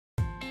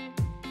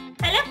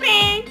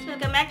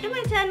Welcome back to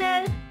my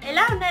channel.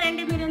 ఎలా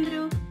ఉన్నారండి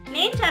మీరందరూ?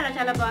 నేను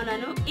చాలా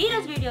బాగున్నాను. ఈ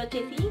రోజు వీడియో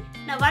వచ్చేసి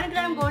నా 1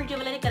 గ్రామ్ గోల్డ్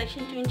జ్యువెలరీ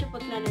కలెక్షన్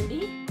చూపించబోతున్నానండి.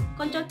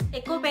 కొంచెం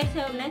ఎక్కువ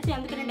పేర్సే ఉన్నాయి,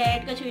 అందుకని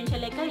డైరెక్ట్గా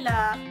చూపించలేక ఇలా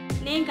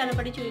నేను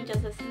కనపడి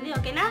చూపించాల్సి వస్తుంది.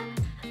 ఓకేనా?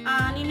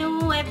 నేను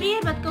ఎవ్రీ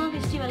ఇయర్ బతుకమ్మ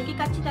ఫెస్టివల్కి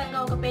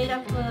ఖచ్చితంగా ఒక పెయిర్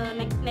ఆఫ్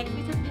నెక్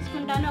పీసెస్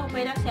తీసుకుంటాను, ఒక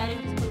పెయిర్ ఆఫ్ శారీ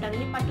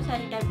తీసుకుంటాను, పట్టు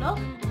శారీ టైప్లో.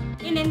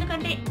 నేను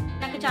ఎందుకంటే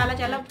నాకు చాలా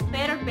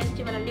ఫేవరెట్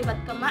ఫెస్టివల్ అండి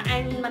బతుకమ్మ.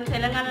 అండ్ మన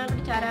తెలంగాణలో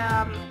కూడా చాలా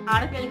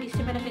ఆడపిల్లలకి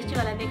ఇష్టమైన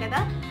ఫెస్టివల్ అదే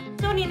కదా.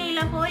 సో నేను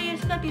ఇలా 4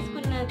 ఇయర్స్గా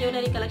తీసుకున్న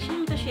జ్యువెలరీ కలెక్షన్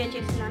మీతో షేర్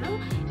చేస్తున్నాను.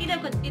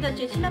 ఇది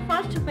వచ్చేసి నా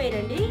ఫస్ట్ పెయిర్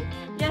అండి.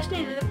 జస్ట్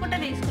నేను రిపోర్ట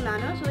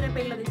తీసుకున్నాను,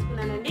 సూర్యాపేటలో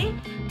తీసుకున్నానండి.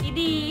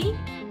 ఇది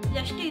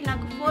జస్ట్ ఇది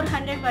నాకు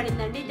 400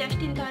 పడిందండి.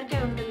 జస్ట్ ఇంతవరకే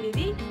ఉంటుంది,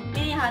 ఇది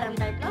మినీ హారం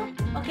టైప్లో.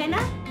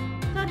 ఓకేనా?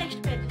 సో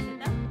నెక్స్ట్ పేర్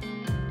చూసేద్దాం.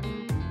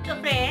 సో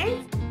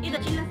ఫ్రెండ్స్, ఇది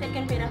వచ్చిన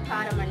సెకండ్ పేర్ ఆఫ్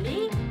హారం అండి.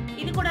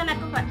 ఇది కూడా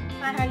నాకు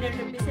 500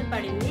 రూపీస్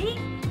పడింది.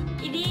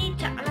 ఇది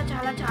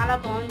చాలా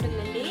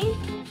బాగుంటుందండి.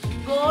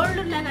 గోల్డ్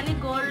ఉన్నా కానీ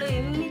గోల్డ్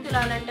ఎన్ని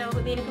తులాలంటే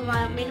దీనికి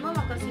మినిమం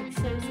ఒక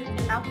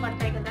 6.5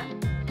 పడతాయి కదా.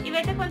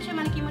 ఇవైతే కొంచెం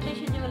మనకి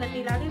ఇమిటేషన్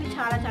జ్యువెలరీ లాగా ఇవి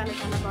చాలా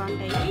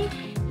బాగుంటాయి.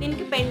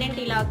 దీనికి పెండెంట్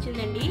ఇలా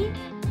వచ్చిందండి.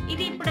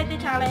 ఇది ఇప్పుడైతే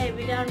చాలా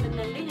హెవీగా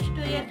ఉంటుందండి. జస్ట్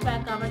 2 ఇయర్స్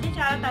బ్యాక్ కాబట్టి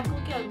చాలా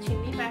తక్కువకే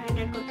వచ్చింది,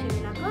 500కి వచ్చింది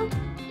నాకు.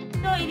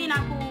 సో ఇది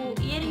నాకు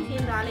ఇయర్ రింగ్స్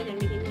ఏం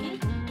రాలేదండి దీనికి.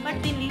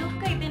 బట్ దీని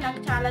లుక్ అయితే నాకు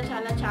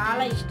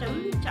చాలా ఇష్టం.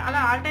 చాలా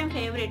ఆల్ టైమ్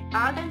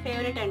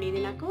ఫేవరెట్ అండి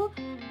ఇది నాకు.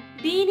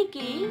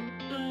 దీనికి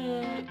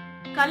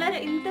కలర్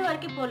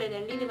ఇంతవరకు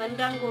పోలేదండి. ఇది 1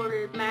 గ్రామ్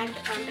గోల్డ్ మ్యాట్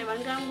అంటే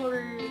 1 గ్రామ్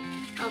గోల్డ్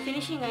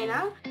ఫినిషింగ్ అయినా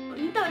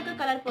ఇంతవరకు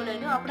కలర్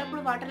పోలేదు.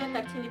 అప్పుడప్పుడు వాటర్లో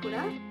తడిచింది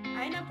కూడా,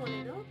 అయినా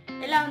పోలేదు.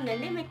 ఎలా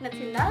ఉందండి? మీకు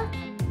నచ్చిందా?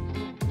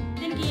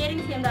 దీనికి ఇయర్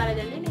రింగ్స్ ఏం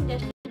రాలేదండి, నేను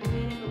జస్ట్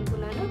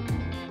కొనుక్కున్నాను.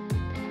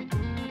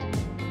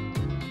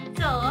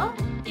 సో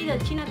ఇది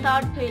వచ్చిన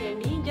థర్డ్ పెయిర్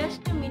అండి.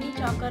 జస్ట్ మినీ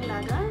చాకర్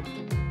లాగా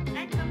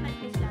అండ్ కమ్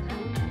నెక్లెస్ లాగా.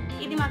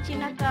 ఇది మా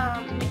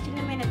చిన్న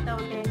మేనత్త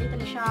ఉండేయండి.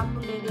 తన షాప్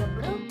ఉండేది.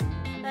 అప్పుడు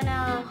తన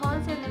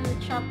హోల్సేల్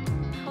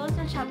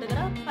షాప్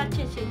దగ్గర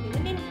పర్చేస్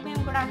చేసింది.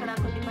 మేము కూడా అక్కడ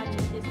కొన్ని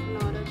పర్చేస్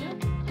చేసుకున్నాం ఆ రోజు.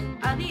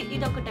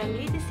 ఇదొకటండి.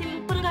 ఇది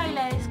సింపుల్గా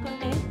ఇలా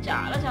వేసుకుంటే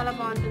చాలా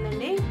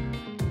బాగుంటుందండి.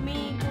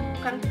 మీకు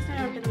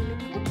కనిపిస్తూనే ఉంటుంది.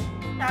 మీకు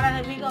చాలా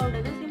హెవీగా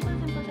ఉండదు.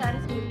 సింపుల్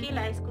శారీస్ మీకు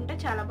ఇలా వేసుకుంటే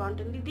చాలా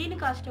బాగుంటుంది. దీని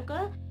కాస్ట్ ఒక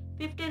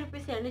 50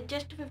 రూపీస్ అండి.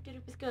 జస్ట్ 50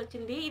 రూపీస్కే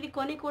వచ్చింది. ఇది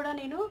కొని కూడా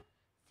నేను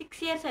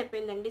 6 ఇయర్స్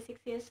అయిపోయిందండి.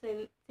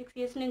 6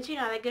 ఇయర్స్ నుంచి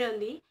నా దగ్గర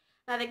ఉంది.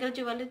 నా దగ్గర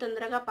జ్యువెలరీ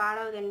తొందరగా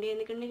పాడవదండి,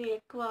 ఎందుకంటే నేను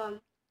ఎక్కువ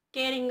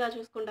కేరింగ్గా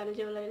చూసుకుంటాను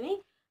జ్యువెలరీని.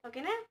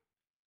 ఓకేనా?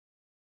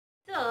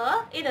 సో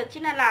ఇది వచ్చి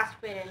నా లాస్ట్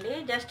పేర్ అండి.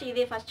 జస్ట్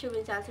ఇదే ఫస్ట్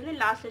చూపించాల్సింది,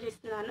 లాస్ట్లో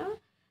చూస్తున్నాను.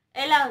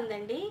 ఎలా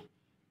ఉందండి?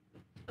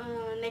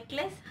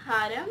 నెక్లెస్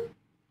హారం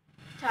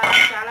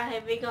చాలా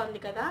హెవీగా ఉంది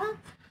కదా.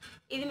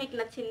 ఇది మీకు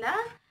నచ్చిందా?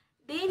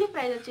 దీని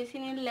ప్రైస్ వచ్చేసి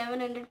నేను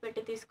 1100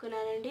 పెట్టి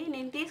తీసుకున్నానండి.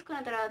 నేను తీసుకున్న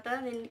తర్వాత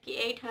దీనికి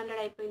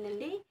 800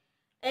 అయిపోయిందండి.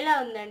 ఎలా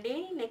ఉందండి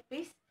నెక్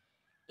పీస్?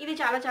 ఇది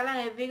చాలా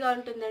హెవీగా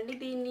ఉంటుందండి.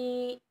 దీన్ని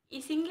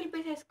ఈ సింగిల్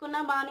పీస్ వేసుకున్నా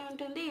బాగానే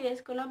ఉంటుంది, ఇది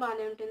వేసుకున్నా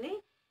బాగానే ఉంటుంది.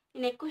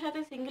 నేను ఎక్కువ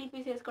శాతం సింగిల్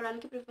పీస్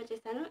వేసుకోవడానికి ప్రిఫర్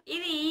చేస్తాను.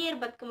 ఇది ఈ ఇయర్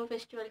బతుకమ్మ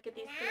ఫెస్టివల్కి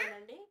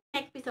తీసుకున్నానండి.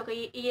 నెక్ పీస్ ఒక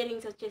ఇయర్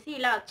రింగ్స్ వచ్చేసి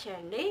ఇలా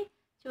వచ్చాయండి.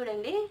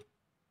 చూడండి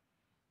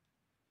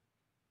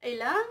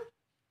ఇలా.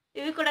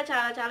 ఇవి కూడా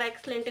చాలా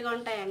ఎక్సలెంట్గా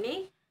ఉంటాయండి.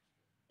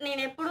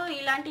 నేను ఎప్పుడు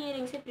ఇలాంటి ఇయర్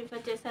రింగ్సే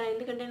ప్రిఫర్ చేస్తాను,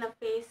 ఎందుకంటే నా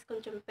ఫేస్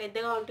కొంచెం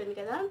పెద్దగా ఉంటుంది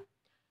కదా.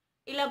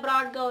 ఇలా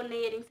బ్రాడ్గా ఉన్న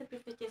ఇయర్ రింగ్సే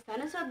ప్రిఫర్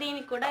చేస్తాను. సో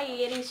దీనికి కూడా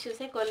ఇయర్ రింగ్స్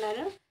చూసే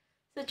కొన్నాను.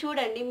 సో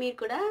చూడండి, మీరు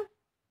కూడా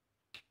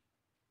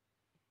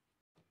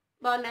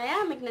బాగున్నాయా?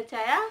 మీకు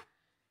నచ్చాయా?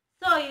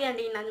 సో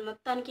ఇదండి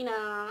మొత్తానికి నా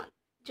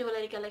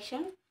జ్యువెలరీ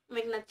కలెక్షన్.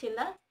 మీకు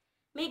నచ్చిందా?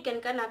 మీకు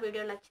కనుక నా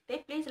వీడియో నచ్చితే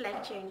ప్లీజ్ లైక్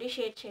చేయండి,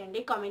 షేర్ చేయండి,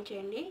 కామెంట్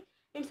చేయండి.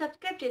 అండ్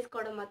సబ్స్క్రైబ్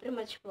చేసుకోవడం మాత్రం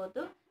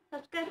మర్చిపోవద్దు.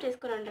 సబ్స్క్రైబ్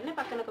చేసుకుని ఉంటేనే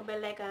పక్కన ఒక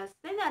బెల్ ఐకాన్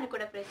వస్తుంది, దాన్ని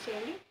కూడా ప్రెస్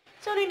చేయండి.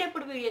 సో నేను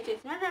ఎప్పుడు వీడియో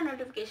చేసినా నా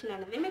నోటిఫికేషన్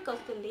అనేది మీకు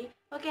వస్తుంది.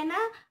 ఓకేనా?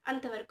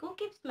 అంతవరకు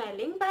keep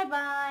smiling.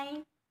 Bye.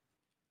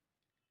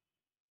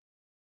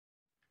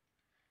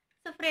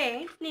 So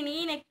friends, నేను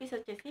ఈ నెక్ పీస్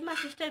వచ్చేసి మా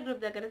సిస్టర్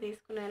గ్రూప్ దగ్గర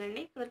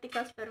తీసుకున్నానండి.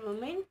 Kritika's for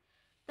women.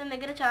 తన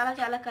దగ్గర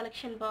చాలా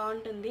కలెక్షన్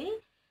బాగుంటుంది.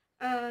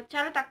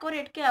 చాలా తక్కువ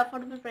రేట్కి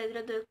అఫోర్డబుల్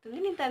ప్రైస్లో దొరుకుతుంది.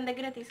 నేను తన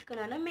దగ్గర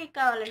తీసుకున్నాను. మీకు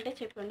కావాలంటే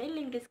చెప్పండి,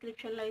 లింక్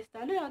డిస్క్రిప్షన్లో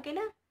ఇస్తాను.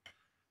 ఓకేనా?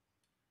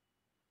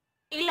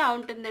 ఇలా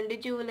ఉంటుందండి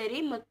జ్యువెలరీ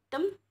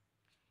మొత్తం.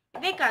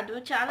 ఇవే కాదు,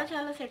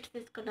 చాలా సెట్స్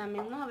తీసుకున్నాం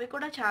మేము. అవి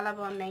కూడా చాలా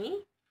బాగున్నాయి.